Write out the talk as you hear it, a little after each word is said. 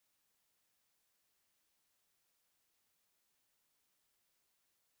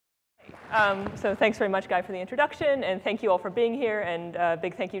So thanks very much, Guy, for the introduction, and thank you all for being here, and a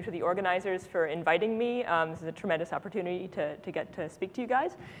big thank you to the organizers for inviting me. This is a tremendous opportunity to get to speak to you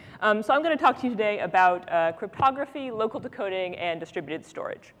guys. So I'm going to talk to you today about cryptography, local decoding, and distributed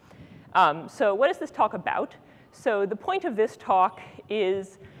storage. So what is this talk about? So the point of this talk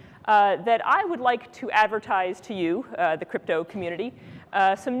is that I would like to advertise to you, the crypto community,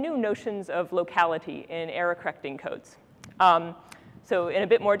 some new notions of locality in error-correcting codes. So in a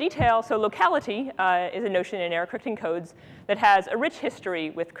bit more detail, so locality is a notion in error-correcting codes that has a rich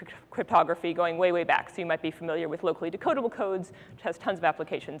history with cryptography going way, way back. So you might be familiar with locally decodable codes, which has tons of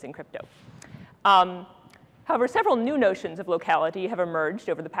applications in crypto. However, several new notions of locality have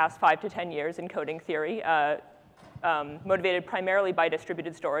emerged over the past 5 to 10 years in coding theory, motivated primarily by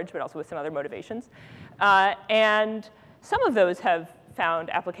distributed storage, but also with some other motivations. And some of those have found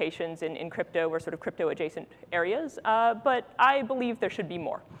applications in crypto or sort of crypto-adjacent areas, but I believe there should be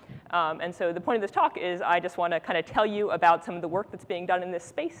more. And so the point of this talk is I just want to kind of tell you about some of the work that's being done in this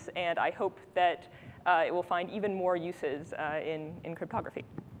space, and I hope that it will find even more uses in cryptography.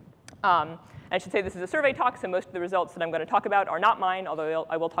 I should say this is a survey talk, so most of the results that I'm going to talk about are not mine, although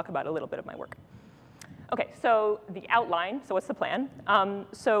I will talk about a little bit of my work. OK, so the outline, so what's the plan?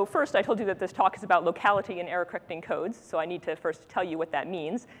 So first, I told you that this talk is about locality in error-correcting codes, so I need to first tell you what that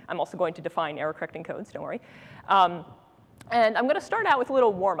means. I'm also going to define error-correcting codes, don't worry. And I'm going to start out with a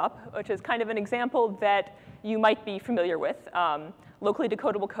little warm-up, which is kind of an example that you might be familiar with, locally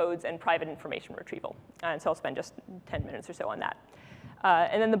decodable codes and private information retrieval. And so I'll spend just 10 minutes or so on that.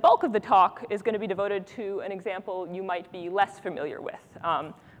 And then the bulk of the talk is going to be devoted to an example you might be less familiar with,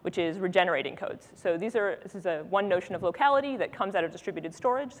 which is regenerating codes. So this is one notion of locality that comes out of distributed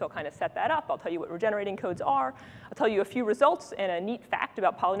storage, so I'll kind of set that up. I'll tell you what regenerating codes are. I'll tell you a few results and a neat fact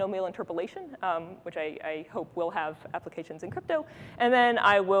about polynomial interpolation, which I hope will have applications in crypto. And then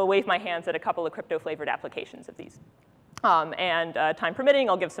I will wave my hands at a couple of crypto-flavored applications of these. Time permitting,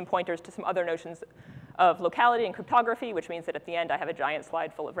 I'll give some pointers to some other notions of locality and cryptography, which means that at the end I have a giant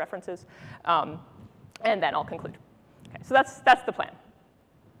slide full of references. And then I'll conclude. Okay, so that's the plan.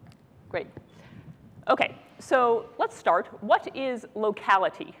 Great. OK, so let's start. What is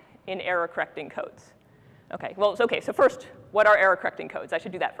locality in error-correcting codes? OK, well, so first, what are error-correcting codes? I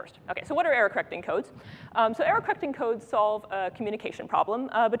should do that first. OK, so what are error-correcting codes? So error-correcting codes solve a communication problem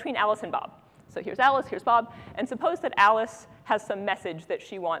between Alice and Bob. So here's Alice, here's Bob. And suppose that Alice has some message that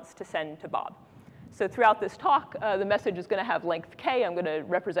she wants to send to Bob. So throughout this talk, the message is going to have length k. I'm going to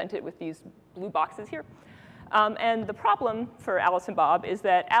represent it with these blue boxes here. And the problem for Alice and Bob is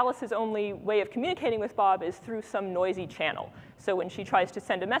that Alice's only way of communicating with Bob is through some noisy channel. So when she tries to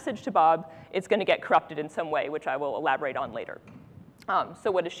send a message to Bob, it's going to get corrupted in some way, which I will elaborate on later.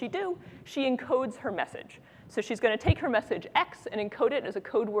 So what does she do? She encodes her message. So she's going to take her message x and encode it as a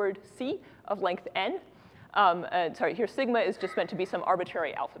code word c of length n. Sorry, here sigma is just meant to be some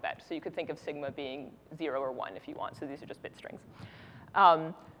arbitrary alphabet. So you could think of sigma being 0 or 1 if you want. So these are just bit strings.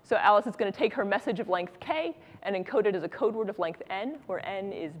 So Alice is going to take her message of length k and encode it as a code word of length n, where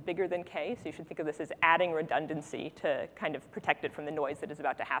n is bigger than k. So you should think of this as adding redundancy to kind of protect it from the noise that is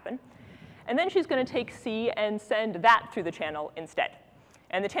about to happen. And then she's going to take c and send that through the channel instead.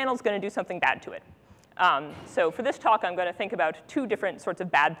 And the channel is going to do something bad to it. So for this talk, I'm going to think about 2 different sorts of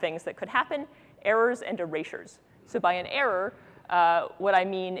bad things that could happen: errors and erasures. So by an error, what I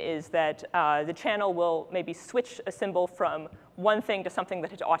mean is that the channel will maybe switch a symbol from one thing to something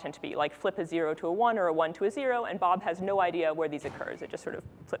that it oughtn't to be, like flip a 0 to a 1 or a 1 to a 0, and Bob has no idea where these occurs. It just sort of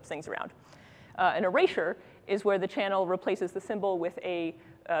flips things around. An erasure is where the channel replaces the symbol with a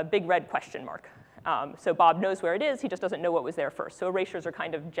big red question mark. So Bob knows where it is. He just doesn't know what was there first. So erasures are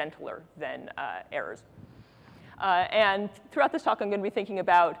kind of gentler than errors. And throughout this talk, I'm going to be thinking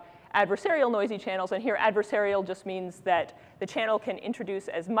about adversarial noisy channels. And here, adversarial just means that the channel can introduce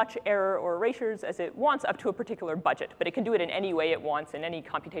as much error or erasures as it wants up to a particular budget. But it can do it in any way it wants, in any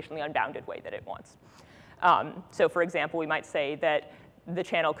computationally unbounded way that it wants. So for example, we might say that the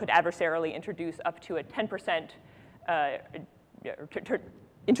channel could adversarially introduce up to a 10%,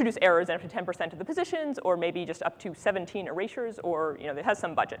 introduce errors in up to 10% of the positions, or maybe just up to 17 erasures, or it has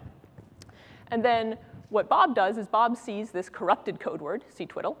some budget. And then what Bob does is Bob sees this corrupted code word,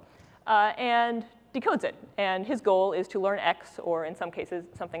 ctwiddle, and decodes it. And his goal is to learn x, or in some cases,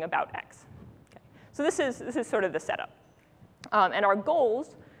 something about x. Okay. So this is sort of the setup. And our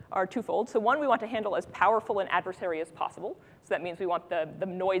goals are twofold. So one, we want to handle as powerful an adversary as possible. So that means we want the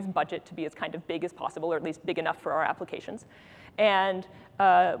noise budget to be as kind of big as possible, or at least big enough for our applications. And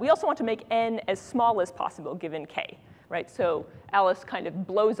we also want to make n as small as possible given k. right? So Alice kind of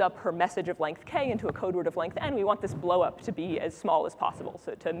blows up her message of length k into a code word of length n. We want this blow up to be as small as possible,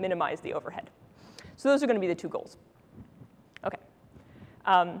 so to minimize the overhead. So those are going to be the two goals. OK.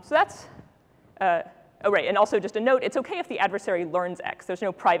 So that's, oh, right, and also just a note, it's OK if the adversary learns x. There's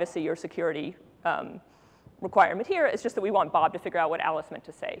no privacy or security requirement here. It's just that we want Bob to figure out what Alice meant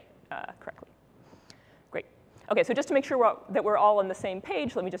to say correctly. Great. OK, so just to make sure that we're all on the same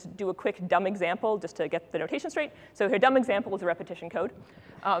page, let me just do a quick dumb example just to get the notation straight. So her dumb example is a repetition code.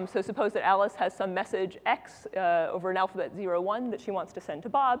 So suppose that Alice has some message x over an alphabet 0, 1 that she wants to send to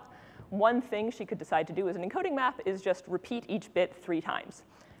Bob. One thing she could decide to do as an encoding map is just repeat each bit 3 times.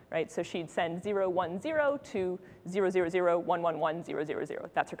 Right? So she'd send 0, 1, 0 to 0, 0, 0, 1, 1, 1, 0, 0, 0.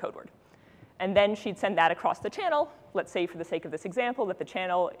 That's her code word. And then she'd send that across the channel. Let's say, for the sake of this example, that the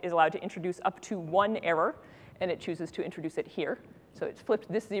channel is allowed to introduce up to 1 error, and it chooses to introduce it here. So it's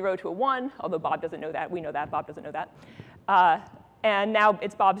flipped this 0 to a 1, although Bob doesn't know that. We know that. Bob doesn't know that. And now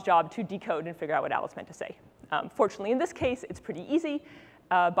it's Bob's job to decode and figure out what Alice meant to say. Fortunately, in this case, it's pretty easy.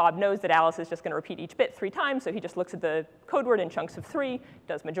 Bob knows that Alice is just going to repeat each bit 3 times, so he just looks at the code word in chunks of 3,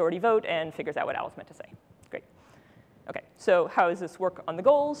 does majority vote, and figures out what Alice meant to say. Great. OK, so how does this work on the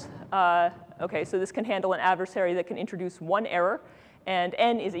goals? OK, so this can handle an adversary that can introduce 1 error, and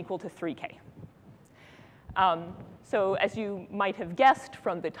n is equal to 3k. So as you might have guessed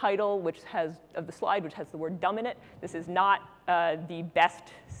from the title of the slide, which has the word dumb in it, this is not the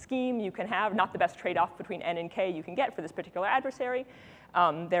best scheme you can have, not the best trade-off between n and k you can get for this particular adversary.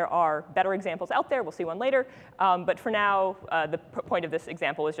 There are better examples out there. We'll see one later. But for now, the point of this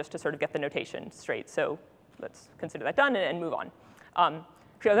example is just to sort of get the notation straight. So let's consider that done and move on. Are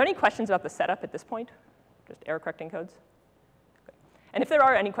there any questions about the setup at this point? Just error correcting codes? Okay. And if there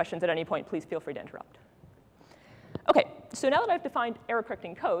are any questions at any point, please feel free to interrupt. OK, so now that I've defined error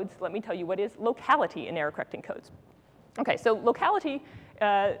correcting codes, let me tell you what is locality in error correcting codes. OK, so locality,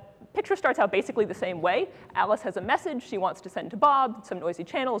 picture starts out basically the same way. Alice has a message she wants to send to Bob. Some noisy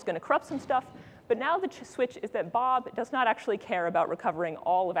channel is going to corrupt some stuff. But now the switch is that Bob does not actually care about recovering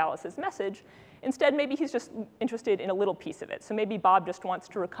all of Alice's message. Instead, maybe he's just interested in a little piece of it. So maybe Bob just wants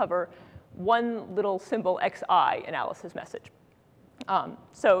to recover one little symbol xi in Alice's message.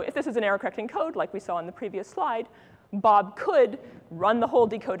 So if this is an error correcting code, like we saw in the previous slide, Bob could run the whole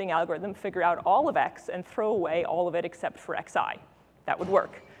decoding algorithm, figure out all of x, and throw away all of it except for xi. That would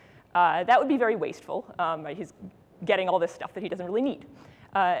work. That would be very wasteful. Right? He's getting all this stuff that he doesn't really need.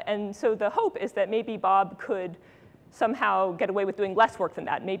 And so the hope is that maybe Bob could somehow get away with doing less work than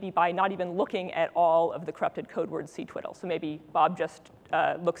that, maybe by not even looking at all of the corrupted code words ctwiddle. So maybe Bob just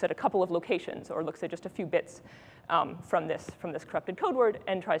looks at a couple of locations or looks at just a few bits from this corrupted code word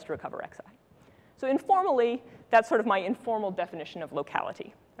and tries to recover xi. So informally, that's sort of my informal definition of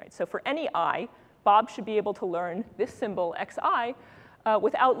locality. Right? So for any I, Bob should be able to learn this symbol xi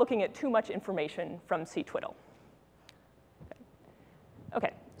without looking at too much information from ctwiddle.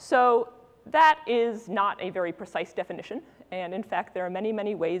 OK, so that is not a very precise definition. And in fact, there are many,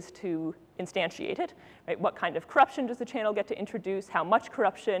 many ways to instantiate it. Right? What kind of corruption does the channel get to introduce? How much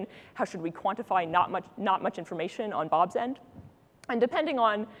corruption? How should we quantify not much information on Bob's end? And depending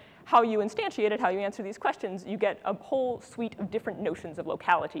on how you instantiate it, how you answer these questions, you get a whole suite of different notions of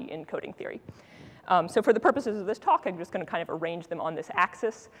locality in coding theory. So for the purposes of this talk, I'm just going to kind of arrange them on this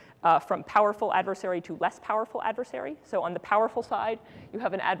axis from powerful adversary to less powerful adversary. So on the powerful side, you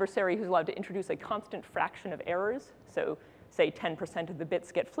have an adversary who's allowed to introduce a constant fraction of errors. So say 10% of the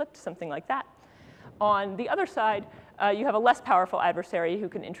bits get flipped, something like that. On the other side, you have a less powerful adversary who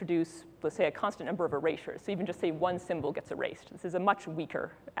can introduce, let's say, a constant number of erasures. So even just say one symbol gets erased. This is a much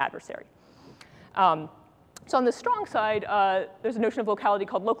weaker adversary. So on the strong side, there's a notion of locality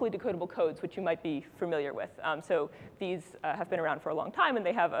called locally decodable codes, which you might be familiar with. So these have been around for a long time, and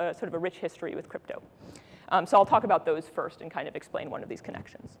they have a sort of a rich history with crypto. So I'll talk about those first and kind of explain one of these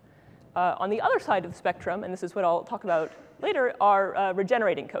connections. On the other side of the spectrum, and this is what I'll talk about later, are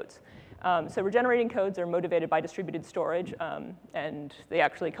regenerating codes. So regenerating codes are motivated by distributed storage, and they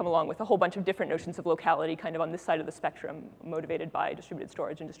actually come along with a whole bunch of different notions of locality kind of on this side of the spectrum, motivated by distributed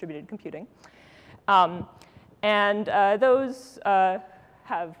storage and distributed computing. And those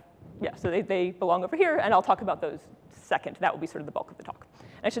have, yeah, so they belong over here, and I'll talk about those second. That will be sort of the bulk of the talk.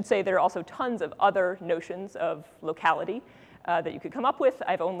 And I should say there are also tons of other notions of locality that you could come up with.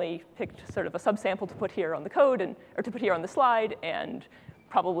 I've only picked sort of a subsample to put here on the code, or to put here on the slide, and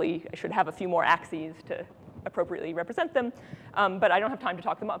probably I should have a few more axes to appropriately represent them. But I don't have time to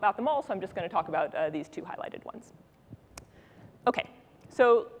talk about them all, so I'm just going to talk about these two highlighted ones. OK,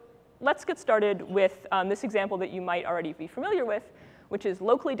 so let's get started with this example that you might already be familiar with, which is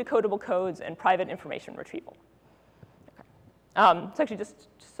locally decodable codes and private information retrieval. It's actually just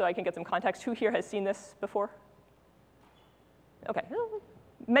so I can get some context. Who here has seen this before? OK,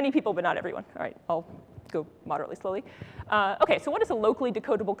 many people, but not everyone. All right, I'll go moderately slowly. OK, so what is a locally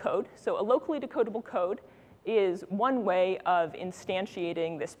decodable code? So a locally decodable code is one way of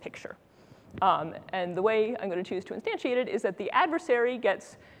instantiating this picture. And the way I'm going to choose to instantiate it is that the adversary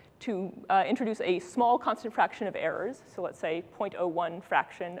gets to introduce a small constant fraction of errors. So let's say 0.01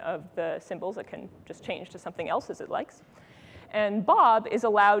 fraction of the symbols. It can just change to something else as it likes. And Bob is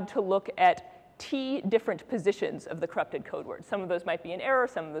allowed to look at t different positions of the corrupted code word. Some of those might be an error.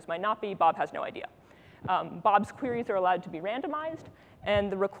 Some of those might not be. Bob has no idea. Bob's queries are allowed to be randomized.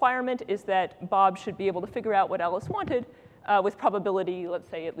 And the requirement is that Bob should be able to figure out what Alice wanted with probability, let's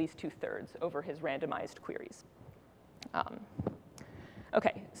say, at least 2/3 over his randomized queries.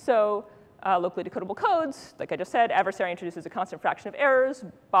 OK, so locally decodable codes, like I just said, adversary introduces a constant fraction of errors.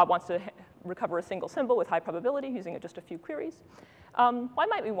 Bob wants to recover a single symbol with high probability using just a few queries. Why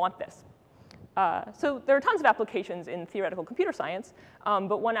might we want this? So there are tons of applications in theoretical computer science,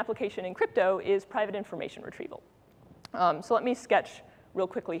 but one application in crypto is private information retrieval. So let me sketch real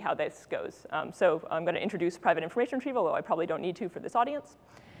quickly how this goes. So I'm going to introduce private information retrieval, although I probably don't need to for this audience.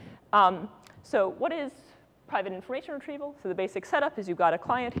 So what is private information retrieval? So the basic setup is you've got a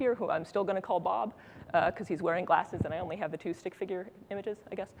client here who I'm still going to call Bob because he's wearing glasses and I only have the 2 stick figure images,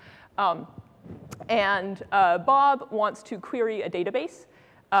 I guess. Bob wants to query a database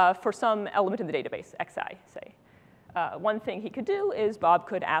for some element in the database, xi, say. One thing he could do is Bob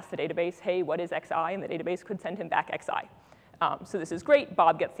could ask the database, hey, what is xi? And the database could send him back xi. So this is great.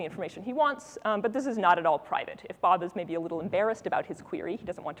 Bob gets the information he wants, but this is not at all private. If Bob is maybe a little embarrassed about his query, he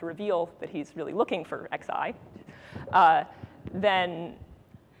doesn't want to reveal that he's really looking for xi, then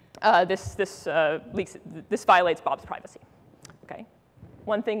this violates Bob's privacy. Okay?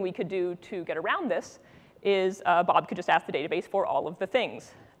 One thing we could do to get around this is Bob could just ask the database for all of the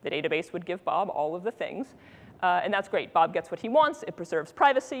things. The database would give Bob all of the things, and that's great. Bob gets what he wants. It preserves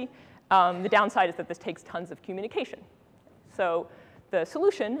privacy. The downside is that this takes tons of communication. So the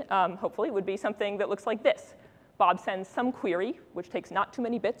solution, hopefully, would be something that looks like this. Bob sends some query, which takes not too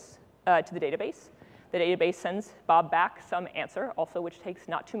many bits, to the database. The database sends Bob back some answer, also which takes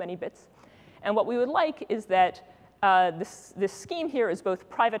not too many bits. And what we would like is that this scheme here is both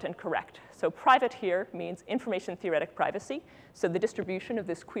private and correct. So private here means information theoretic privacy. So the distribution of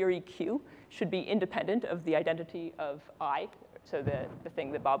this query Q should be independent of the identity of I, so the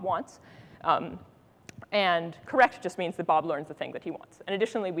thing that Bob wants. And correct just means that Bob learns the thing that he wants. And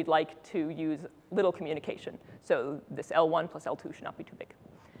additionally, we'd like to use little communication. So this L1 plus L2 should not be too big.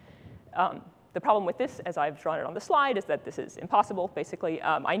 The problem with this, as I've drawn it on the slide, is that this is impossible. Basically,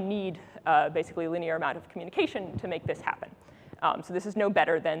 I need basically a linear amount of communication to make this happen. So this is no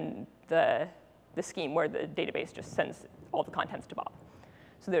better than the scheme where the database just sends all the contents to Bob.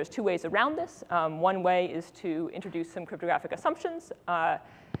 So there's 2 ways around this. One way is to introduce some cryptographic assumptions.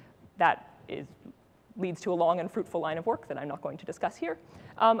 That leads to a long and fruitful line of work that I'm not going to discuss here.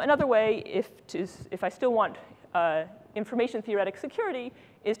 Another way, if I still want information theoretic security,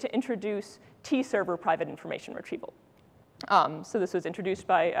 is to introduce T-server private information retrieval. So this was introduced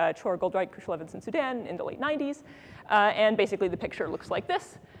by Chor, Goldreich, Kushel-Evans, and Sudan in the late 90s. And basically, the picture looks like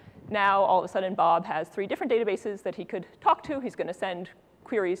this. Now, all of a sudden, Bob has 3 different databases that he could talk to. He's going to send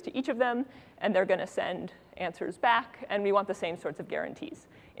queries to each of them, and they're going to send answers back. And we want the same sorts of guarantees.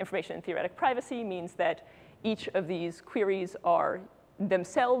 Information theoretic privacy means that each of these queries are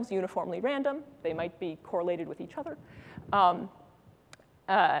themselves uniformly random. They might be correlated with each other.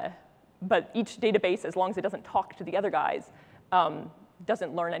 But each database, as long as it doesn't talk to the other guys,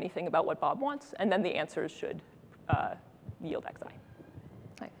 doesn't learn anything about what Bob wants. And then the answers should yield xi.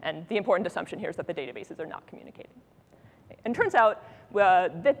 And the important assumption here is that the databases are not communicating. And it turns out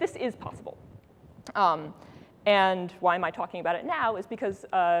that this is possible. And why am I talking about it now is because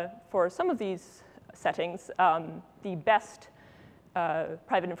for some of these settings, the best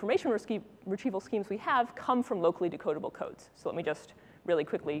private information retrieval schemes we have come from locally decodable codes. So let me just really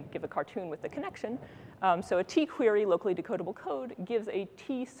quickly give a cartoon with the connection. So a T-query locally decodable code gives a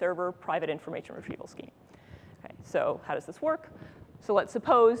T-server private information retrieval scheme. Okay, so how does this work? So let's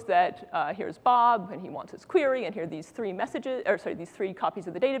suppose that here's Bob, and he wants his query, and here are these 3 messages, or sorry, these 3 copies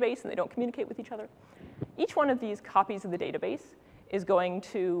of the database, and they don't communicate with each other. Each one of these copies of the database is going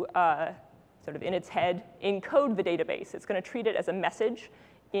to, sort of in its head, encode the database. It's going to treat it as a message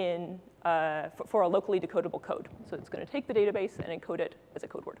for a locally decodable code. So it's going to take the database and encode it as a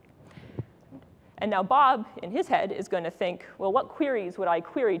code word. And now Bob, in his head, is going to think, well, what queries would I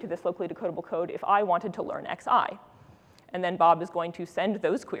query to this locally decodable code if I wanted to learn xi? And then Bob is going to send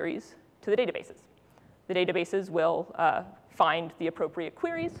those queries to the databases. the databases will find the appropriate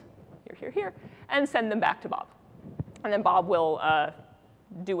queries, here, and send them back to Bob. And then Bob will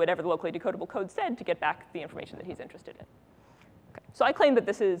do whatever the locally decodable code said to get back the information that he's interested in. Okay. So I claim that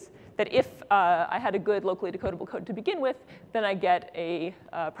that if I had a good locally decodable code to begin with, then I get a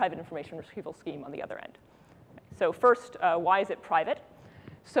private information retrieval scheme on the other end. Okay. So first, why is it private?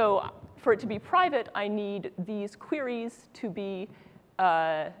 So for it to be private, I need these queries to be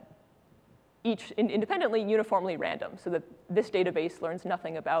each independently uniformly random, so that this database learns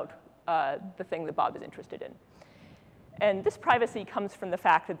nothing about the thing that Bob is interested in. And this privacy comes from the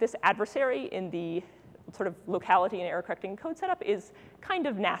fact that this adversary in the sort of locality and error correcting code setup is kind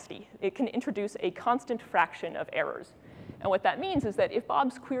of nasty. It can introduce a constant fraction of errors. And what that means is that if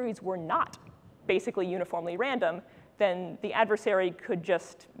Bob's queries were not basically uniformly random, then the adversary could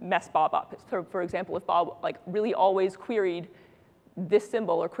just mess Bob up. So for example, if Bob really always queried this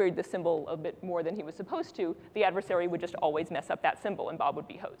symbol or queried this symbol a bit more than he was supposed to, the adversary would just always mess up that symbol and Bob would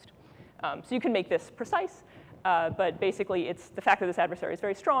be hosed. So you can make this precise, but basically it's the fact that this adversary is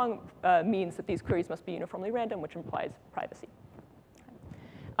very strong means that these queries must be uniformly random, which implies privacy.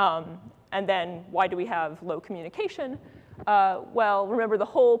 And then why do we have low communication? Well, remember the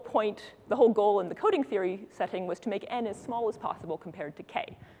whole goal in the coding theory setting was to make n as small as possible compared to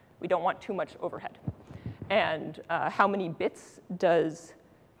k. We don't want too much overhead. And how many bits does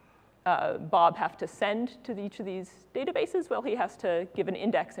Bob have to send to each of these databases? Well, he has to give an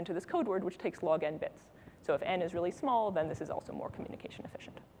index into this code word, which takes log n bits. So if n is really small, then this is also more communication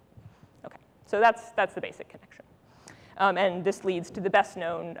efficient. OK, so that's the basic connection. And this leads to the best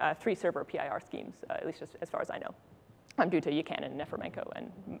known 3-server PIR schemes, at least as far as I know, due to Yukanin and Nefermenko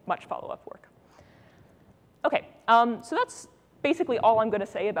and much follow-up work. OK, so that's basically all I'm going to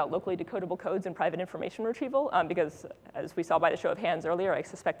say about locally decodable codes and private information retrieval, because as we saw by the show of hands earlier, I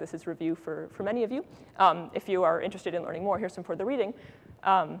suspect this is review for many of you. If you are interested in learning more, here's some further reading.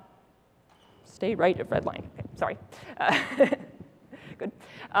 Stay right of red line. Okay, sorry. Good.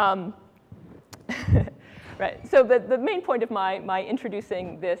 Right. So the main point of my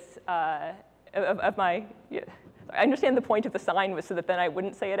introducing this, I understand the point of the sign was so that then I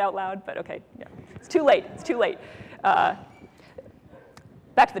wouldn't say it out loud, but OK, yeah. It's too late. It's too late.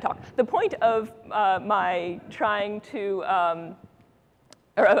 Back to the talk. The point of my trying to,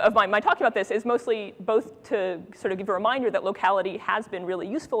 or of my talking about this is mostly both to sort of give a reminder that locality has been really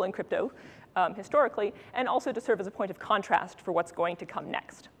useful in crypto historically, and also to serve as a point of contrast for what's going to come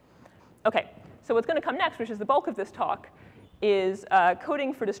next. OK, so what's going to come next, which is the bulk of this talk, is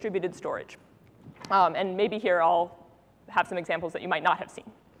coding for distributed storage. And maybe here I'll have some examples that you might not have seen.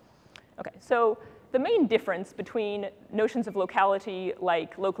 OK, so the main difference between notions of locality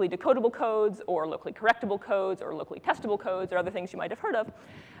like locally decodable codes or locally correctable codes or locally testable codes or other things you might have heard of,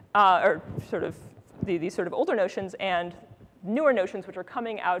 or sort of these sort of older notions and newer notions which are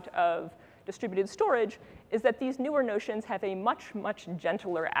coming out of distributed storage, is that these newer notions have a much, much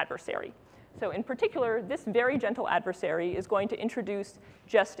gentler adversary. So in particular, this very gentle adversary is going to introduce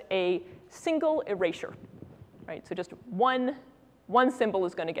just a single erasure. Right? So just one symbol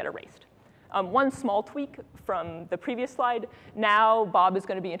is going to get erased. One small tweak from the previous slide. Now Bob is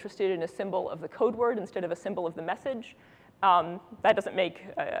going to be interested in a symbol of the code word instead of a symbol of the message. That doesn't make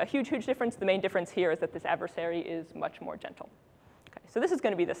a huge, huge difference. The main difference here is that this adversary is much more gentle. Okay, so this is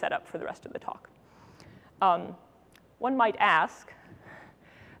going to be the setup for the rest of the talk. One might ask,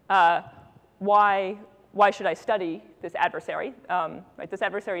 why should I study this adversary? Right, this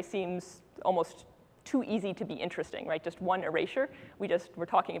adversary seems almost too easy to be interesting, right? Just one erasure. We're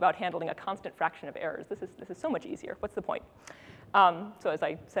talking about handling a constant fraction of errors. This is so much easier. What's the point? So as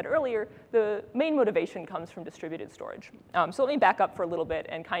I said earlier, the main motivation comes from distributed storage. So let me back up for a little bit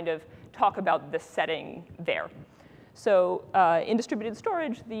and kind of talk about the setting there. So in distributed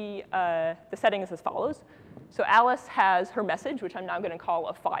storage, the setting is as follows. So Alice has her message, which I'm now going to call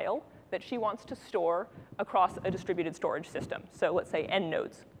a file, that she wants to store across a distributed storage system. So let's say n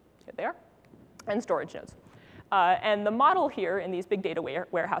nodes. Here they are. And storage nodes. And the model here in these big data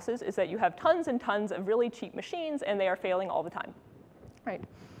warehouses is that you have tons and tons of really cheap machines, and they are failing all the time. Right?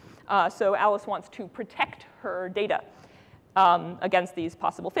 So Alice wants to protect her data against these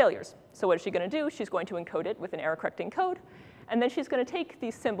possible failures. So what is she going to do? She's going to encode it with an error-correcting code. And then she's going to take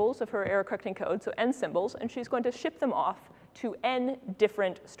these symbols of her error-correcting code, so n symbols, and she's going to ship them off to n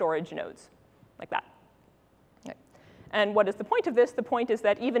different storage nodes, like that. And what is the point of this? The point is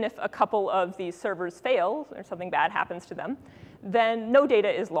that even if a couple of these servers fail or something bad happens to them, then no data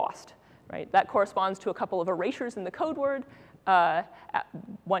is lost. Right? That corresponds to a couple of erasures in the code word.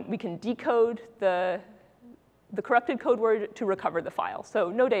 We can decode the the corrupted code word to recover the file. So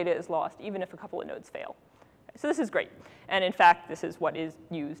no data is lost, even if a couple of nodes fail. So this is great. And in fact, this is what is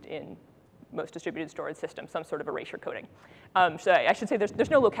used in most distributed storage systems, some sort of erasure coding. So I should say there's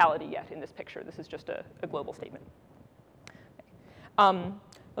no locality yet in this picture. This is just a global statement.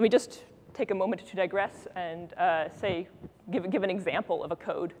 Let me just take a moment to digress and give an example of a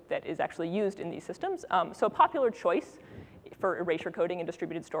code that is actually used in these systems. So a popular choice for erasure coding in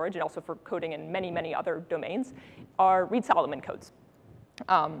distributed storage, and also for coding in many, many other domains, are Reed-Solomon codes.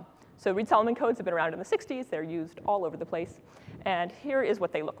 So Reed-Solomon codes have been around in the 60s. They're used all over the place. And here is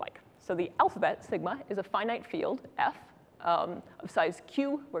what they look like. So the alphabet, sigma, is a finite field, f, of size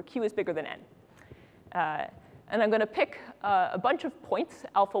q, where q is bigger than n. And I'm going to pick a bunch of points,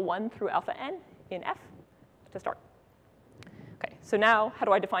 alpha 1 through alpha n, in f to start. OK, so now how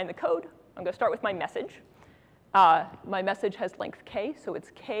do I define the code? I'm going to start with my message. My message has length k, so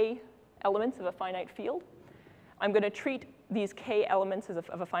it's k elements of a finite field. I'm going to treat these k elements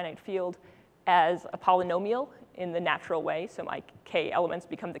of a finite field as a polynomial in the natural way. So my k elements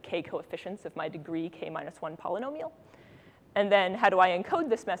become the k coefficients of my degree k-1 polynomial. And then how do I encode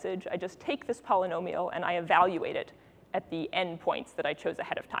this message? I just take this polynomial and I evaluate it at the n points that I chose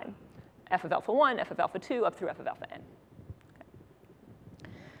ahead of time, f of alpha 1, f of alpha 2, up through f of alpha n.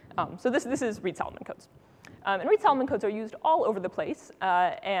 Okay. So this is Reed-Solomon codes. And Reed-Solomon codes are used all over the place.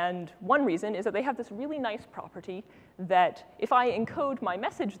 And one reason is that they have this really nice property that if I encode my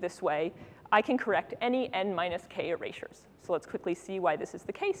message this way, I can correct any n minus k erasures. So let's quickly see why this is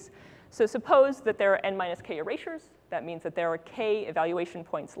the case. So suppose that there are n minus k erasures. That means that there are k evaluation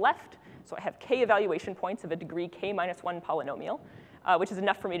points left. So I have k evaluation points of a degree k-1 polynomial, which is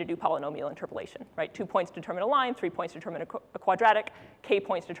enough for me to do polynomial interpolation, right? 2 points determine a line, 3 points determine a quadratic, k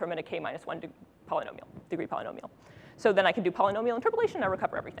points determine a k-1 degree polynomial. So then I can do polynomial interpolation, and I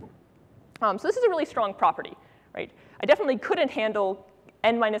recover everything. So this is a really strong property, right? I definitely couldn't handle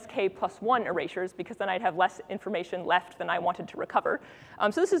n minus k plus 1 erasures, because then I'd have less information left than I wanted to recover.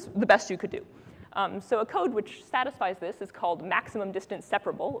 So this is the best you could do. So a code which satisfies this is called maximum distance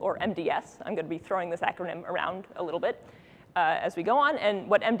separable, or MDS. I'm going to be throwing this acronym around a little bit as we go on. And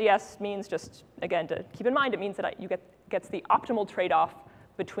what MDS means, just again to keep in mind, it means that gets the optimal trade-off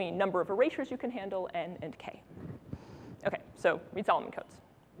between number of erasures you can handle n and k. OK, so Reed-Solomon codes.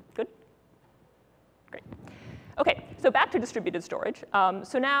 Good? Great. OK, so back to distributed storage.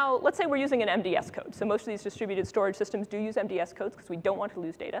 So now let's say we're using an MDS code. So most of these distributed storage systems do use MDS codes because we don't want to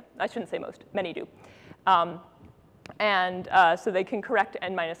lose data. I shouldn't say most. Many do. So they can correct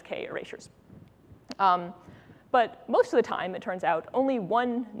n minus k erasures. But most of the time, it turns out, only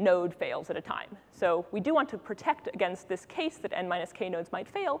one node fails at a time. So we do want to protect against this case that n minus k nodes might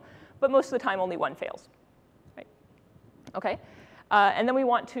fail, but most of the time, only one fails. Right? OK? And then we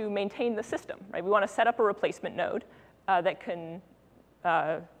want to maintain the system. Right? We want to set up a replacement node that can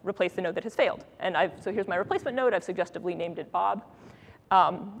replace the node that has failed. And so here's my replacement node. I've suggestively named it Bob.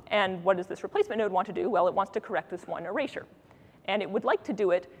 And what does this replacement node want to do? Well, it wants to correct this one erasure. And it would like to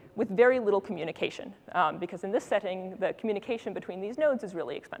do it with very little communication, because in this setting, the communication between these nodes is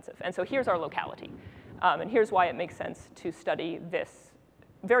really expensive. And so here's our locality. And here's why it makes sense to study this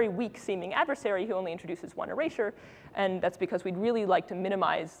very weak-seeming adversary who only introduces one erasure. And that's because we'd really like to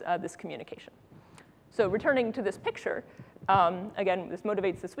minimize this communication. So returning to this picture, again, this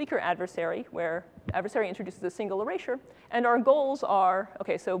motivates this weaker adversary, where adversary introduces a single erasure. And our goals are,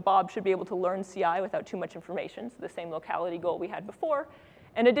 OK, so Bob should be able to learn CI without too much information, so the same locality goal we had before.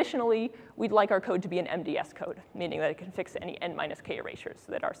 And additionally, we'd like our code to be an MDS code, meaning that it can fix any n minus k erasures, so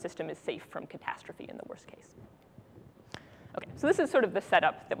that our system is safe from catastrophe in the worst case. OK, so this is sort of the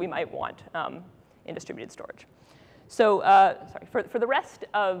setup that we might want in distributed storage. So for the rest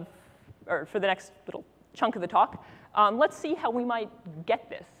of, or for the next little chunk of the talk, let's see how we might get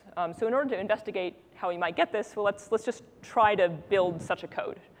this. So in order to investigate how we might get this, well, let's just try to build such a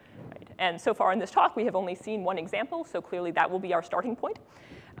code. Right? And so far in this talk, we have only seen one example, so clearly that will be our starting point.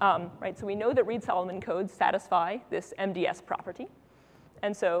 Right? So we know that Reed-Solomon codes satisfy this MDS property.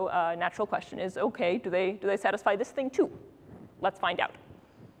 And so a natural question is, OK, do they satisfy this thing too? Let's find out.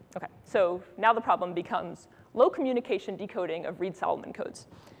 OK, so now the problem becomes low communication decoding of Reed-Solomon codes.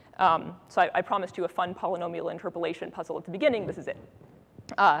 So I promised you a fun polynomial interpolation puzzle at the beginning. This is it.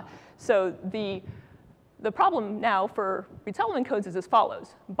 So the problem now for Reed-Solomon codes is as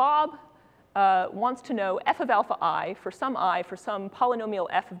follows. Bob wants to know f of alpha I for some polynomial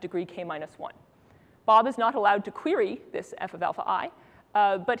f of degree k-1. Bob is not allowed to query this f of alpha I,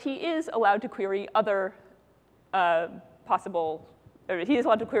 but he is allowed to query other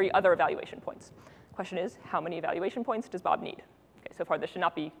evaluation points. The question is, how many evaluation points does Bob need? Okay, so far, this should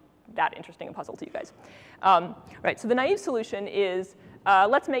not be that interesting a puzzle to you guys. Right, so the naive solution is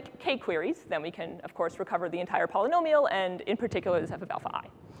let's make k queries. Then we can, of course, recover the entire polynomial, and in particular, this f of alpha I.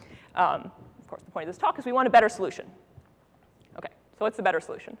 Of course, the point of this talk is we want a better solution. OK, so what's the better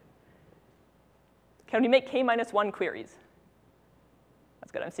solution? Can we make k minus 1 queries?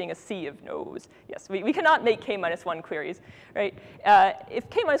 That's good. I'm seeing a sea of no's. Yes, we cannot make k minus 1 queries, right? If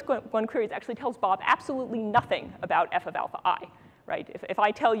k minus 1 queries actually tells Bob absolutely nothing about f of alpha I, right? If I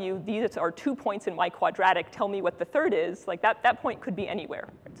tell you these are 2 points in my quadratic, tell me what the third is, like that point could be anywhere.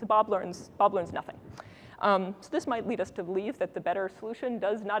 Right? So Bob learns nothing. So this might lead us to believe that the better solution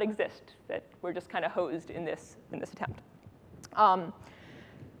does not exist, that we're just kind of hosed in this attempt.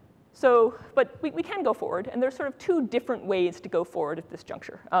 But we can go forward, and there's sort of 2 different ways to go forward at this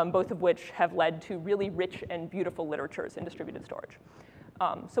juncture, both of which have led to really rich and beautiful literatures in distributed storage.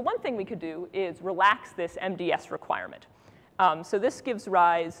 So one thing we could do is relax this MDS requirement. So this gives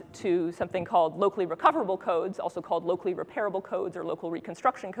rise to something called locally recoverable codes, also called locally repairable codes or local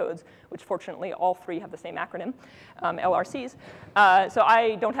reconstruction codes, which fortunately all 3 have the same acronym, LRCs. So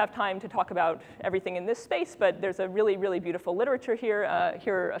I don't have time to talk about everything in this space, but there's a really, really beautiful literature here.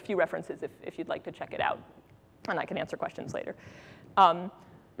 Here are a few references if you'd like to check it out, and I can answer questions later.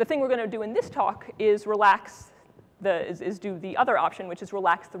 The thing we're going to do in this talk is do the other option, which is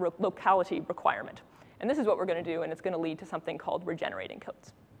relax the locality requirement. And this is what we're going to do, and it's going to lead to something called regenerating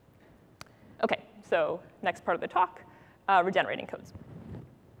codes. OK, so next part of the talk, regenerating codes.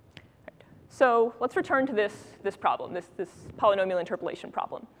 Right. So let's return to this problem, this polynomial interpolation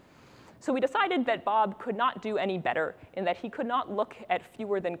problem. So we decided that Bob could not do any better in that he could not look at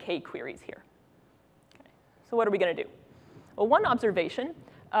fewer than k queries here. Okay. So what are we going to do? Well, one observation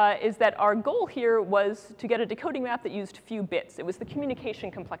is that our goal here was to get a decoding map that used few bits. It was the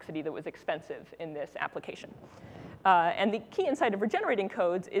communication complexity that was expensive in this application. And the key insight of regenerating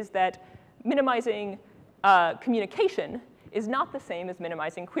codes is that minimizing communication is not the same as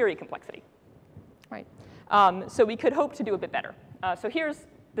minimizing query complexity. Right? So we could hope to do a bit better. So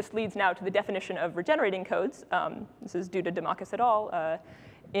this leads now to the definition of regenerating codes. This is due to Demakis et al.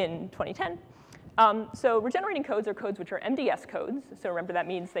 In 2010. So regenerating codes are codes which are MDS codes. So remember, that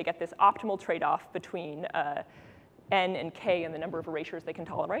means they get this optimal trade-off between n and k and the number of erasures they can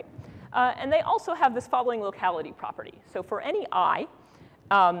tolerate. And they also have this following locality property. So for any I,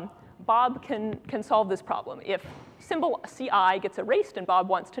 Bob can solve this problem. If symbol ci gets erased and Bob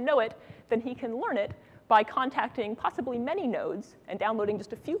wants to know it, then he can learn it by contacting possibly many nodes and downloading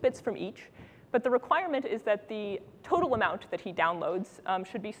just a few bits from each. But the requirement is that the total amount that he downloads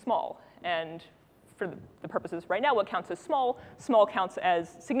should be small. And for the purposes right now, what counts as small counts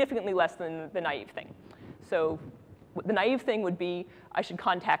as significantly less than the naive thing. So the naive thing would be I should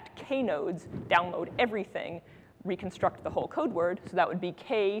contact k nodes, download everything, reconstruct the whole code word. So that would be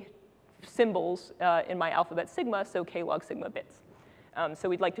k symbols in my alphabet sigma, so k log sigma bits. So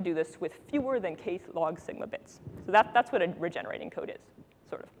we'd like to do this with fewer than k log sigma bits. So that's what a regenerating code is,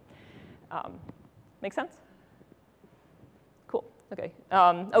 sort of. Make sense? OK.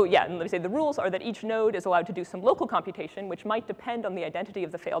 Oh, yeah, and let me say the rules are that each node is allowed to do some local computation, which might depend on the identity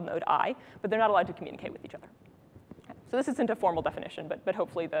of the failed node I, but they're not allowed to communicate with each other. Okay. So this isn't a formal definition, but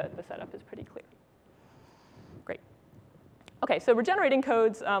hopefully the setup is pretty clear. Great. OK, so regenerating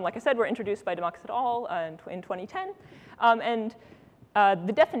codes, like I said, were introduced by Demakis et al. In 2010. And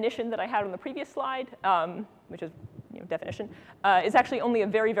the definition that I had on the previous slide, which is definition, is actually only a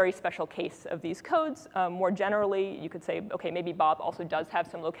very, very special case of these codes. More generally, you could say, OK, maybe Bob also does have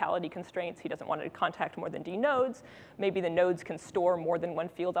some locality constraints. He doesn't want to contact more than d nodes. Maybe the nodes can store more than one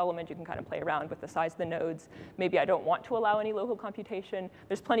field element. You can kind of play around with the size of the nodes. Maybe I don't want to allow any local computation.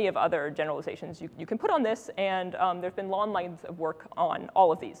 There's plenty of other generalizations you can put on this, and there's been long lines of work on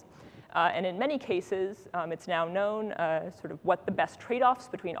all of these. And in many cases, it's now known sort of what the best trade-offs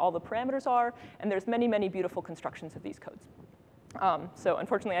between all the parameters are. And there's many, many beautiful constructions of these codes. So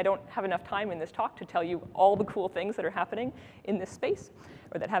unfortunately, I don't have enough time in this talk to tell you all the cool things that are happening in this space,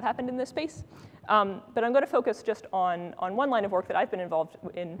 or that have happened in this space. But I'm going to focus just on one line of work that I've been involved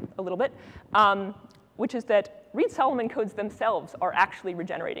in a little bit, which is that Reed-Solomon codes themselves are actually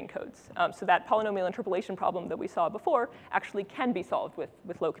regenerating codes. So that polynomial interpolation problem that we saw before actually can be solved with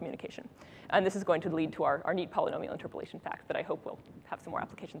low communication. And this is going to lead to our neat polynomial interpolation fact that I hope will have some more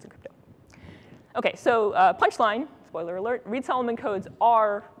applications in crypto. OK, so punchline, spoiler alert, Reed-Solomon codes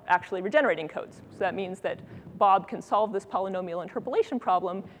are actually regenerating codes. So that means that Bob can solve this polynomial interpolation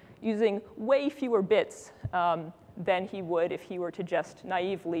problem using way fewer bits than he would if he were to just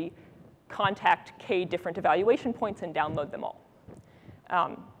naively contact k different evaluation points and download them all.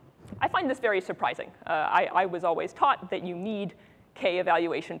 I find this very surprising. I was always taught that you need k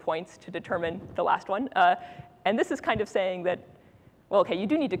evaluation points to determine the last one. And this is kind of saying that, well, OK, you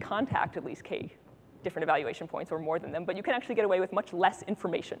do need to contact at least k different evaluation points or more than them, but you can actually get away with much less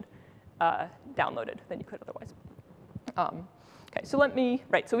information downloaded than you could otherwise. OK, so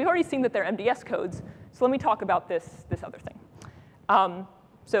so we've already seen that they're MDS codes, so let me talk about this other thing.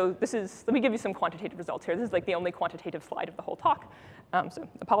 So let me give you some quantitative results here. This is like the only quantitative slide of the whole talk, so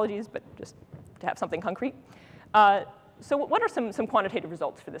apologies, but just to have something concrete. So what are some quantitative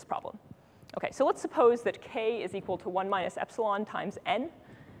results for this problem? OK, so let's suppose that k is equal to 1 minus epsilon times n.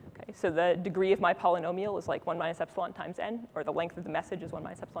 Okay, so the degree of my polynomial is like 1 minus epsilon times n, or the length of the message is 1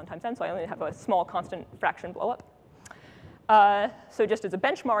 minus epsilon times n, so I only have a small constant fraction blow up. So just as a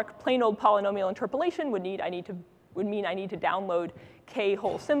benchmark, plain old polynomial interpolation would mean I need to download k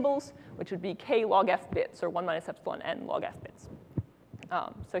whole symbols, which would be k log f bits, or 1 minus epsilon n log f bits.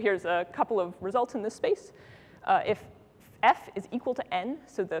 So here's a couple of results in this space. If f is equal to n,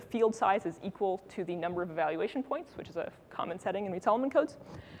 so the field size is equal to the number of evaluation points, which is a common setting in Reed-Solomon codes,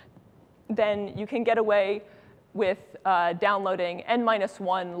 then you can get away with downloading n minus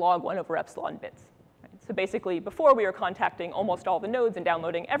 1 log 1 over epsilon bits. Right? So basically, before we were contacting almost all the nodes and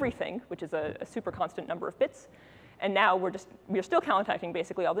downloading everything, which is a super constant number of bits. And now we're still contacting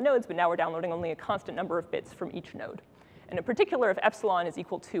basically all the nodes, but now we're downloading only a constant number of bits from each node. And in particular, if epsilon is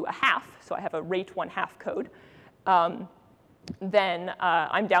equal to a half, so I have a rate 1/2 code, then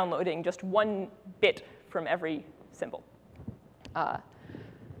I'm downloading just 1 bit from every symbol.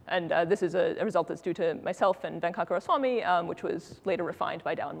 And this is a result that's due to myself and Venkat Guruswamy, which was later refined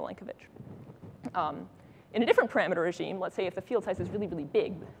by Dow and Milankovitch. In a different parameter regime, let's say if the field size is really, really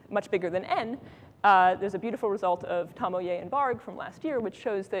big, much bigger than n, there's a beautiful result of Tom Oye and Barg from last year, which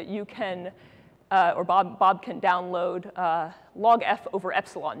shows that you can, or Bob can download log f over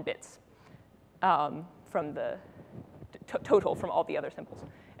epsilon bits from the total from all the other symbols.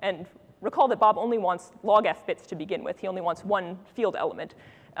 And recall that Bob only wants log f bits to begin with. He only wants 1 field element.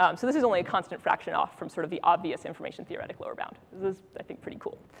 So this is only a constant fraction off from sort of the obvious information theoretic lower bound. This is, I think, pretty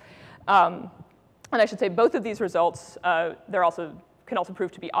cool. And I should say both of these results, can also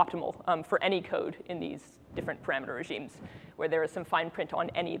prove to be optimal for any code in these different parameter regimes where there is some fine print on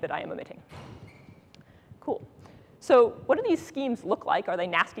any that I am omitting. Cool. So what do these schemes look like? Are they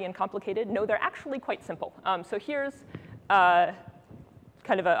nasty and complicated? No, they're actually quite simple. So here's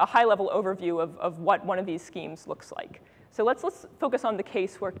kind of a high-level overview of what one of these schemes looks like. So let's focus on the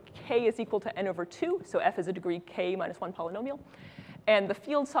case where k is equal to n over 2. So f is a degree k minus 1 polynomial. And the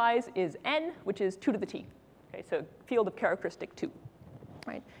field size is n, which is 2 to the t. Okay, so field of characteristic 2.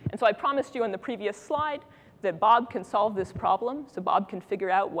 Right? And so I promised you on the previous slide that Bob can solve this problem. So Bob can figure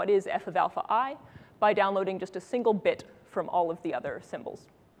out what is f of alpha I by downloading just a single bit from all of the other symbols.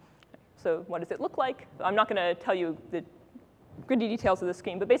 So what does it look like? I'm not going to tell you the gritty details of the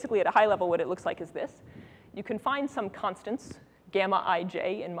scheme, but basically at a high level, what it looks like is this. You can find some constants, gamma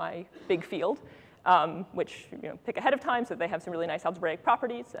ij, in my big field, which pick ahead of time so that they have some really nice algebraic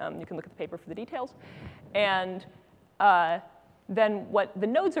properties. You can look at the paper for the details. And then what the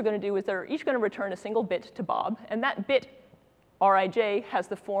nodes are going to do is they're each going to return a single bit to Bob. And that bit, rij, has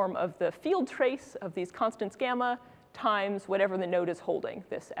the form of the field trace of these constants gamma times whatever the node is holding,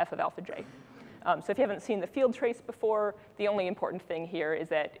 this f of alpha j. So if you haven't seen the field trace before, the only important thing here is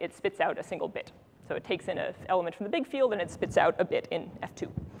that it spits out a single bit. So it takes in an element from the big field, and it spits out a bit in f2.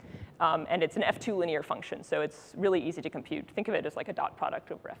 And it's an f2 linear function, so it's really easy to compute. Think of it as like a dot product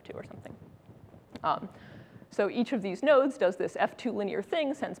over f2 or something. So each of these nodes does this f2 linear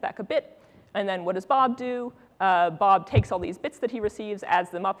thing, sends back a bit. And then what does Bob do? Bob takes all these bits that he receives,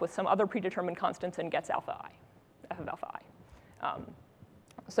 adds them up with some other predetermined constants, and gets alpha I, f of alpha I.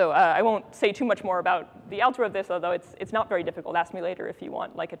 So I won't say too much more about the algebra of this, although it's not very difficult. Ask me later if you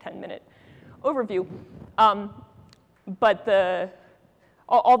want like a 10-minute overview. But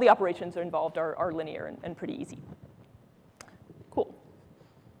all the operations are involved are linear and pretty easy. Cool.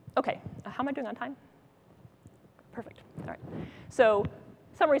 OK, how am I doing on time? Perfect. All right. So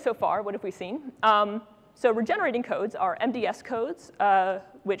summary so far, what have we seen? So regenerating codes are MDS codes,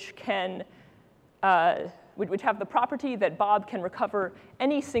 which have the property that Bob can recover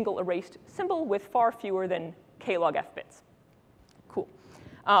any single erased symbol with far fewer than k log f bits. Cool.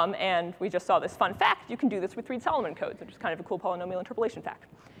 And we just saw this fun fact. You can do this with Reed-Solomon codes, which is kind of a cool polynomial interpolation fact.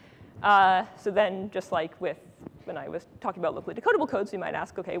 So then, just like with when I was talking about locally decodable codes, you might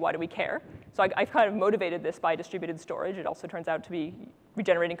ask, OK, why do we care? So I kind of motivated this by distributed storage. It also turns out to be,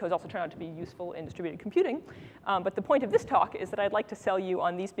 regenerating codes also turn out to be useful in distributed computing. But the point of this talk is that I'd like to sell you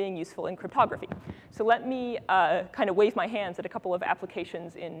on these being useful in cryptography. So let me kind of wave my hands at a couple of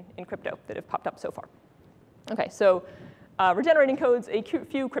applications in crypto that have popped up so far. OK, so regenerating codes, a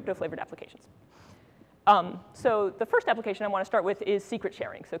few crypto-flavored applications. So the first application I want to start with is secret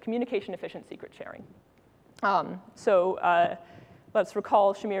sharing, so communication-efficient secret sharing. Let's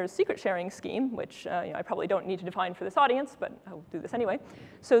recall Shamir's secret sharing scheme, which I probably don't need to define for this audience, but I'll do this anyway.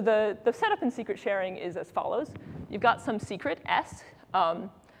 So the setup in secret sharing is as follows. You've got some secret S,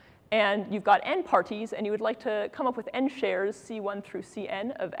 and you've got n parties, and you would like to come up with n shares, C1 through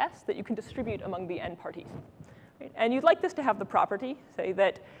Cn of S, that you can distribute among the n parties. Right? And you'd like this to have the property, say,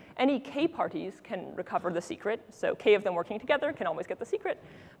 that any k parties can recover the secret. So k of them working together can always get the secret,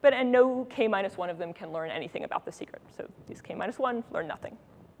 and no k minus 1 of them can learn anything about the secret. So these k minus 1 learn nothing.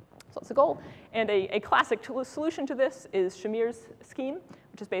 So that's the goal. And a classic solution to this is Shamir's scheme,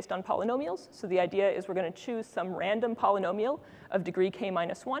 which is based on polynomials. So the idea is we're going to choose some random polynomial of degree k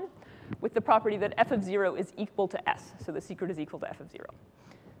minus 1 with the property that f of 0 is equal to s. So the secret is equal to f of 0.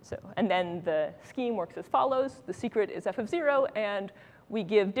 So, and then the scheme works as follows. The secret is f of 0, and we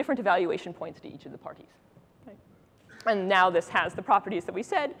give different evaluation points to each of the parties. Okay? And now this has the properties that we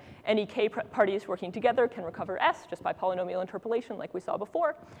said. Any k parties working together can recover s just by polynomial interpolation like we saw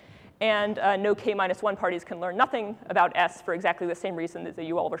before. And no k minus 1 parties can learn nothing about s for exactly the same reason that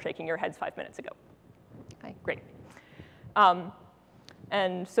you all were shaking your heads 5 minutes ago. Okay, great.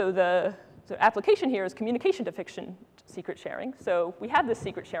 And so the application here is communication-efficient secret sharing. So we have this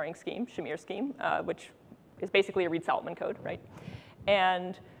secret sharing scheme, Shamir's scheme, which is basically a Reed-Solomon code, right?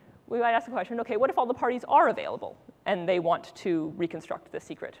 And we might ask the question, OK, what if all the parties are available and they want to reconstruct the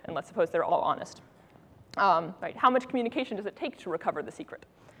secret? And let's suppose they're all honest. Right? How much communication does it take to recover the secret?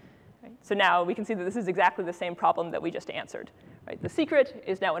 Right? So now we can see that this is exactly the same problem that we just answered. Right? The secret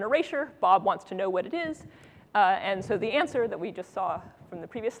is now an erasure. Bob wants to know what it is. And so the answer that we just saw from the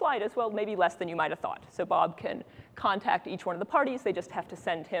previous slide is, well, maybe less than you might have thought. So Bob can contact each one of the parties. They just have to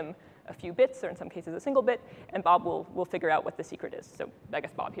send him a few bits, or in some cases a single bit, and Bob will figure out what the secret is. So I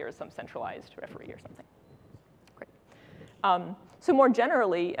guess Bob here is some centralized referee or something. Great. So more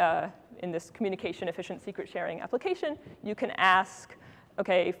generally, in this communication-efficient secret sharing application, you can ask,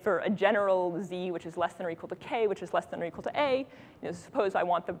 OK, for a general z, which is less than or equal to k, which is less than or equal to a, suppose I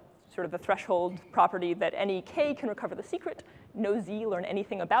want the sort of the threshold property that any k can recover the secret, no z learn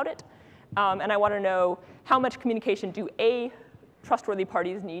anything about it. And I want to know how much communication do a trustworthy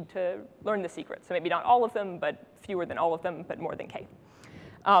parties need to learn the secret. So maybe not all of them, but fewer than all of them, but more than k.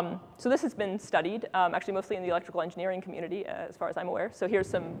 So this has been studied, actually mostly in the electrical engineering community, as far as I'm aware. So here's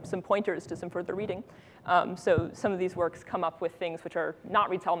some pointers to some further reading. So some of these works come up with things which are not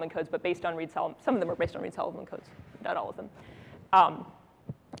Reed-Solomon codes, but based on Reed-Solomon. Some of them are based on Reed-Solomon codes, not all of them.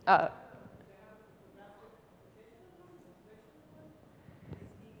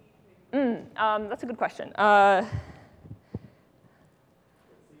 That's a good question.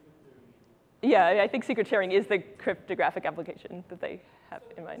 Yeah, I think secret sharing is the cryptographic application that they have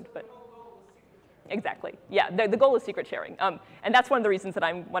in mind, but exactly. Yeah, the goal is secret sharing. And that's one of the reasons that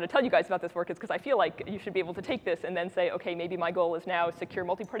I want to tell you guys about this work is because I feel like you should be able to take this and then say, OK, maybe my goal is now secure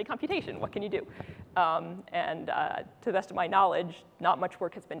multi-party computation. What can you do? And to the best of my knowledge, not much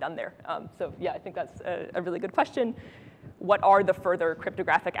work has been done there. So yeah, I think that's a really good question. What are the further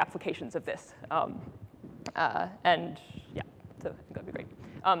cryptographic applications of this? And yeah, so I think that'd be great.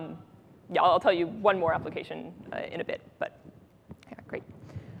 Yeah, I'll tell you one more application in a bit, but yeah, great.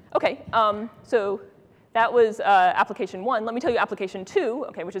 OK, so that was application 1. Let me tell you application 2,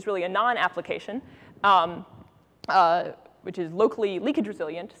 okay, which is really a non-application, which is locally leakage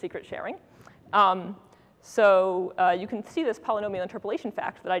resilient secret sharing. So you can see this polynomial interpolation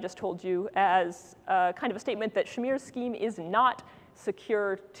fact that I just told you as kind of a statement that Shamir's scheme is not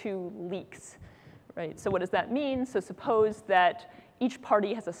secure to leaks. Right? So what does that mean? So suppose that each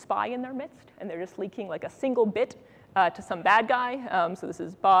party has a spy in their midst, and they're just leaking like a single bit to some bad guy. So this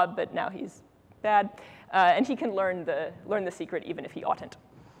is Bob, but now he's bad. And he can learn the secret even if he oughtn't.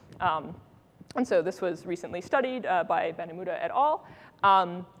 And so this was recently studied by Banemuda et al.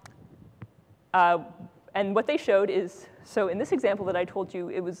 And what they showed is, so in this example that I told you,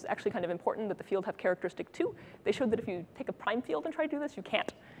 it was actually kind of important that the field have characteristic 2. They showed that if you take a prime field and try to do this, you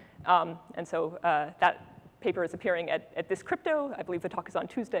can't. And so that paper is appearing at this crypto. I believe the talk is on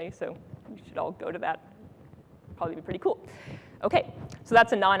Tuesday, so you should all go to that. Probably be pretty cool. OK, so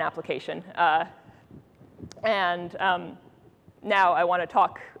that's a non-application. And now I want to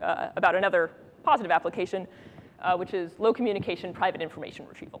talk about another positive application, which is low communication private information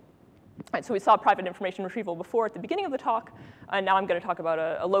retrieval. Right, so we saw private information retrieval before at the beginning of the talk, and now I'm going to talk about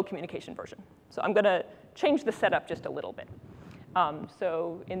a low communication version. So I'm going to change the setup just a little bit.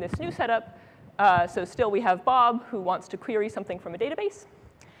 So in this new setup, so still we have Bob who wants to query something from a database.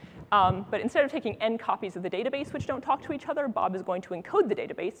 But instead of taking n copies of the database which don't talk to each other, Bob is going to encode the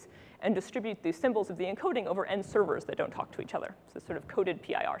database and distribute the symbols of the encoding over n servers that don't talk to each other. So sort of coded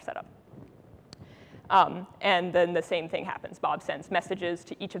PIR setup. And then the same thing happens. Bob sends messages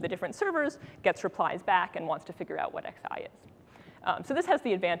to each of the different servers, gets replies back, and wants to figure out what xi is. So this has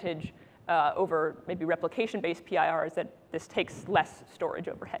the advantage over maybe replication-based PIRs that this takes less storage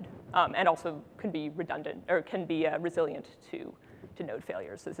overhead, and also can be redundant, or can be resilient to node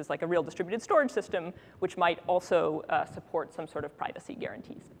failures. So this is like a real distributed storage system, which might also support some sort of privacy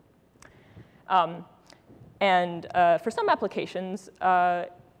guarantees. For some applications,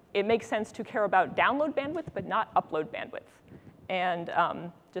 it makes sense to care about download bandwidth, but not upload bandwidth. And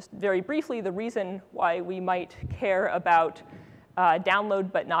just very briefly, the reason why we might care about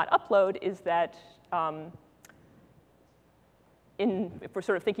download but not upload is that if we're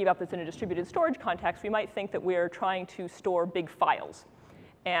sort of thinking about this in a distributed storage context, we might think that we're trying to store big files.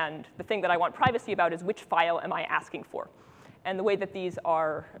 And the thing that I want privacy about is which file am I asking for. And the way that these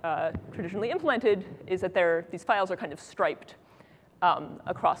are traditionally implemented is that these files are kind of striped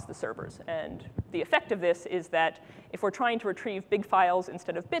across the servers. And the effect of this is that if we're trying to retrieve big files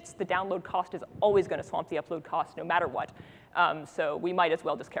instead of bits, the download cost is always going to swamp the upload cost no matter what. So we might as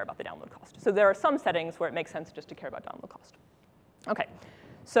well just care about the download cost. So there are some settings where it makes sense just to care about download cost. OK,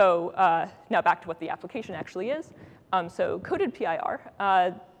 so now back to what the application actually is. So coded PIR,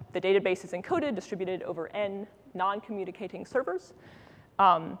 the database is encoded, distributed over n non-communicating servers.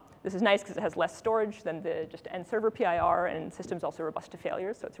 This is nice because it has less storage than the just n server PIR, and the system's also robust to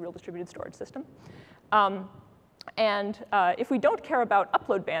failures, so it's a real distributed storage system. If we don't care about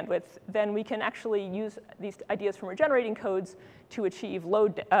upload bandwidth, then we can actually use these ideas from regenerating codes to achieve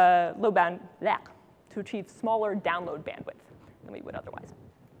to achieve smaller download bandwidth than we would otherwise.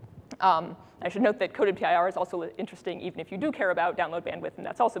 I should note that coded PIR is also interesting even if you do care about download bandwidth, and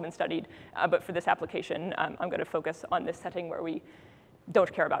that's also been studied. But for this application, I'm going to focus on this setting where we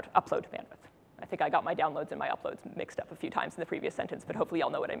don't care about upload bandwidth. I think I got my downloads and my uploads mixed up a few times in the previous sentence, but hopefully y'all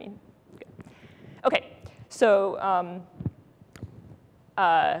know what I mean. Good. OK, so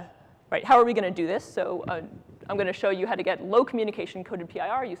right, how are we going to do this? So I'm going to show you how to get low communication coded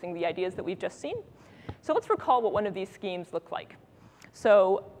PIR using the ideas that we've just seen. So let's recall what one of these schemes looked like.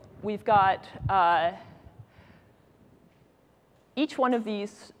 So we've got each one of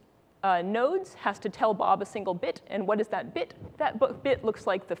these nodes has to tell Bob a single bit. And what is that bit? That bit looks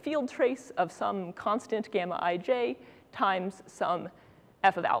like the field trace of some constant gamma ij times some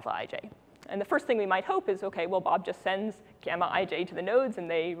f of alpha ij. And the first thing we might hope is, OK, well, Bob just sends gamma ij to the nodes, and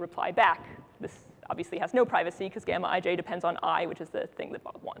they reply back. This obviously has no privacy, because gamma ij depends on I, which is the thing that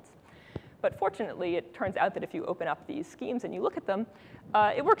Bob wants. But fortunately, it turns out that if you open up these schemes and you look at them,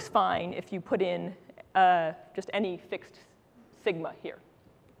 it works fine if you put in just any fixed sigma here,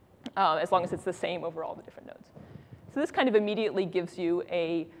 as long as it's the same over all the different nodes. So this kind of immediately gives you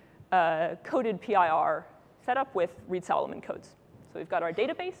a coded PIR setup with Reed-Solomon codes. So we've got our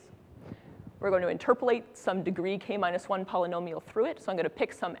database. We're going to interpolate some degree k-1 polynomial through it. So I'm going to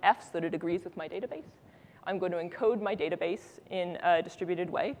pick some f's that it agrees with my database. I'm going to encode my database in a distributed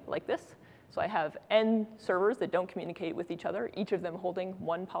way like this. So I have n servers that don't communicate with each other, each of them holding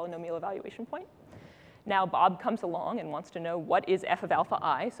one polynomial evaluation point. Now Bob comes along and wants to know what is f of alpha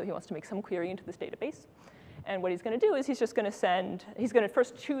I, so he wants to make some query into this database. And what he's going to do is he's going to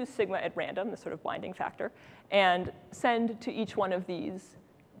first choose sigma at random, the sort of binding factor, and send to each one of these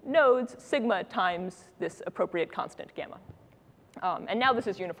nodes sigma times this appropriate constant gamma. And now this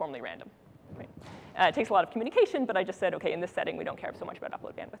is uniformly random. Right? It takes a lot of communication, but I just said, OK, in this setting, we don't care so much about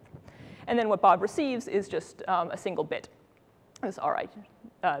upload bandwidth. And then what Bob receives is just a single bit, this R,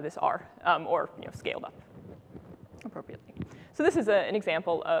 or scaled up appropriately. So this is an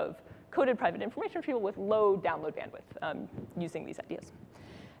example of coded private information retrieval with low download bandwidth using these ideas.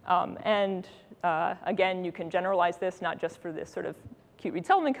 Again, you can generalize this not just for this sort of cute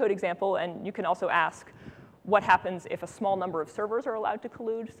Reed-Solomon code example, and you can also ask what happens if a small number of servers are allowed to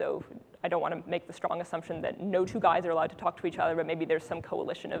collude. So I don't want to make the strong assumption that no two guys are allowed to talk to each other, but maybe there's some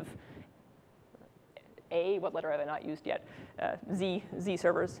coalition of what letter have I not used yet? Z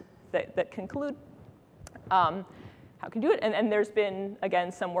servers that can collude. How can you do it? And there's been,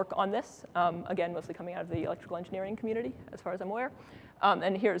 again, some work on this, again, mostly coming out of the electrical engineering community, as far as I'm aware.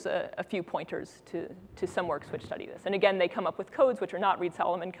 And here's a few pointers to some works which study this. And again, they come up with codes which are not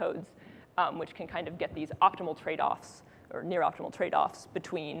Reed-Solomon codes, which can kind of get these optimal trade-offs, or near optimal trade-offs,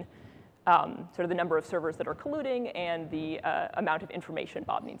 between sort of the number of servers that are colluding and the amount of information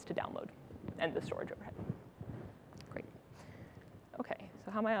Bob needs to download, and the storage overhead. Great. OK,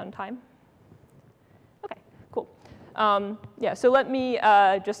 so how am I on time? OK, cool. Yeah, so let me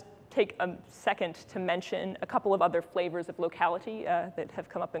just take a second to mention a couple of other flavors of locality that have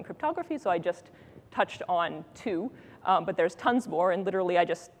come up in cryptography. So I just touched on 2, but there's tons more. And literally, I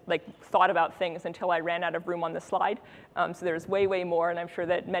just thought about things until I ran out of room on the slide. So there's way, way more. And I'm sure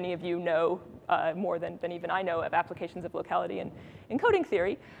that many of you know more than even I know of applications of locality in encoding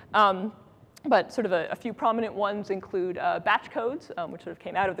theory. But sort of a few prominent ones include batch codes, which sort of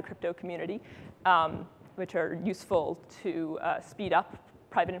came out of the crypto community, which are useful to speed up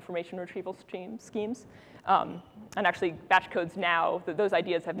private information retrieval schemes. And actually, batch codes now, those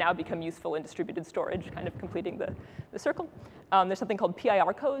ideas have now become useful in distributed storage, kind of completing the circle. There's something called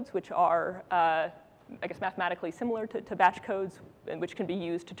PIR codes, which are, I guess, mathematically similar to batch codes, and which can be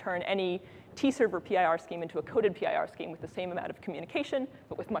used to turn any T-server PIR scheme into a coded PIR scheme with the same amount of communication,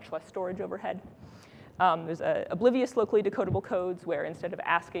 but with much less storage overhead. There's oblivious locally decodable codes, where instead of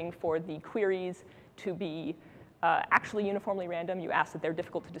asking for the queries to be actually uniformly random, you ask that they're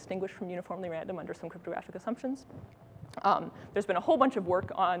difficult to distinguish from uniformly random under some cryptographic assumptions. There's been a whole bunch of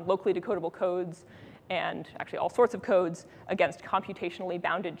work on locally decodable codes and actually all sorts of codes against computationally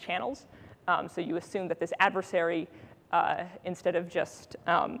bounded channels. So you assume that this adversary, instead of just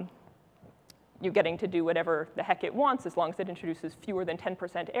you getting to do whatever the heck it wants, as long as it introduces fewer than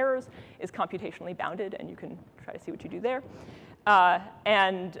 10% errors, is computationally bounded, and you can try to see what you do there.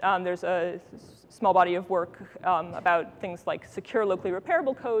 There's a small body of work about things like secure locally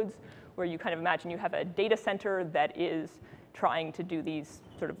repairable codes, where you kind of imagine you have a data center that is trying to do these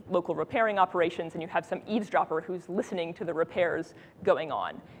sort of local repairing operations, and you have some eavesdropper who's listening to the repairs going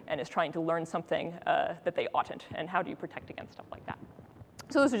on and is trying to learn something that they oughtn't, and how do you protect against stuff like that?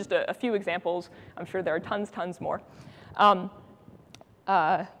 So those are just a few examples. I'm sure there are tons more.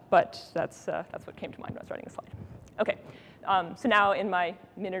 But that's what came to mind when I was writing the slide. OK, so now in my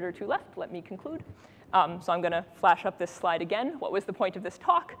minute or two left, let me conclude. So I'm going to flash up this slide again. What was the point of this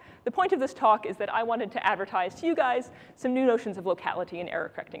talk? The point of this talk is that I wanted to advertise to you guys some new notions of locality in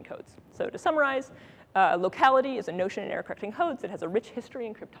error-correcting codes. So to summarize, locality is a notion in error-correcting codes that has a rich history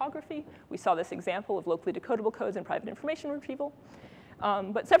in cryptography. We saw this example of locally decodable codes in private information retrieval.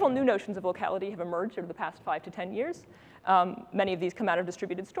 But several new notions of locality have emerged over the past 5 to 10 years. Many of these come out of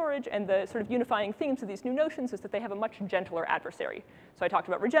distributed storage, and the sort of unifying themes of these new notions is that they have a much gentler adversary. So I talked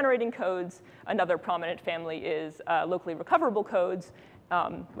about regenerating codes. Another prominent family is locally recoverable codes,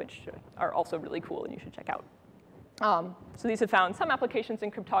 which are also really cool and you should check out. So these have found some applications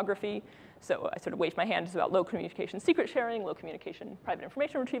in cryptography. So I sort of waved my hand about low communication secret sharing, low communication private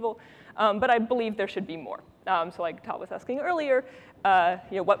information retrieval. But I believe there should be more. So like Tal was asking earlier,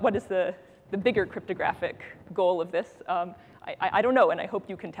 what is the bigger cryptographic goal of this? I don't know, and I hope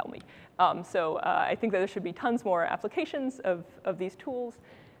you can tell me. So I think that there should be tons more applications of these tools.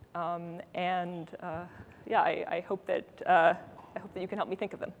 Yeah, I hope that you can help me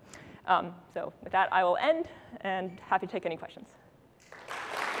think of them. So with that, I will end, and happy to take any questions.